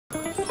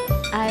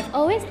I've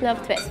always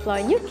loved to explore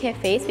new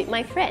cafes with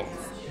my friends.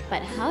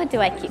 But how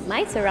do I keep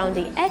my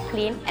surrounding air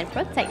clean and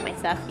protect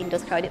myself in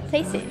those crowded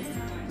places?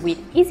 With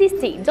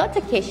EasyStick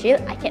Dr.K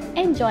Shield, I can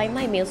enjoy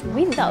my meals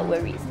without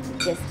worries.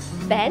 Just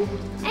bend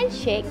and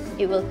shake,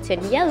 it will turn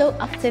yellow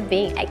after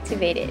being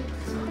activated.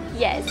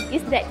 Yes,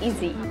 it's that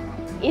easy.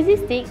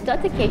 EasyStick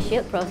Dr.K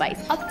Shield provides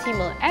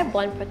optimal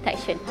airborne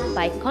protection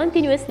by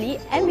continuously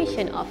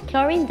emission of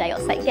chlorine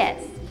dioxide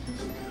gas.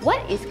 What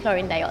is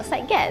chlorine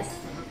dioxide gas?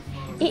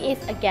 It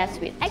is a gas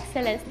with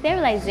excellent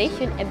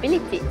sterilization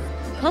abilities,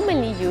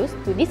 commonly used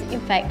to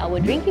disinfect our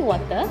drinking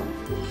water,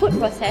 food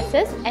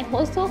processors, and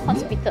also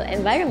hospital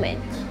environment.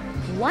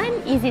 One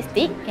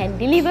EasyStick can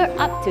deliver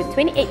up to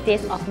 28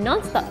 days of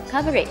non-stop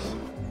coverage.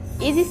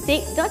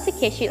 EasyStick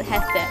Dr.K Shield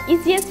has the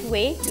easiest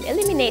way to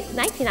eliminate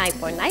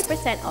 99.9%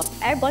 of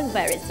airborne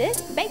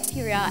viruses,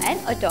 bacteria, and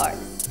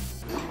odors.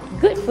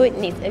 Good food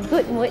needs a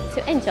good mood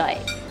to enjoy.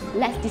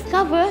 Let's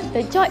discover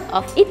the joy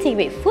of eating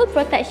with full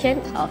protection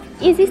of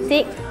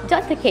EasyStick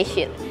Dr.K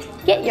Shield.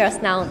 Get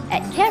yours now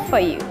at Kare for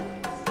you.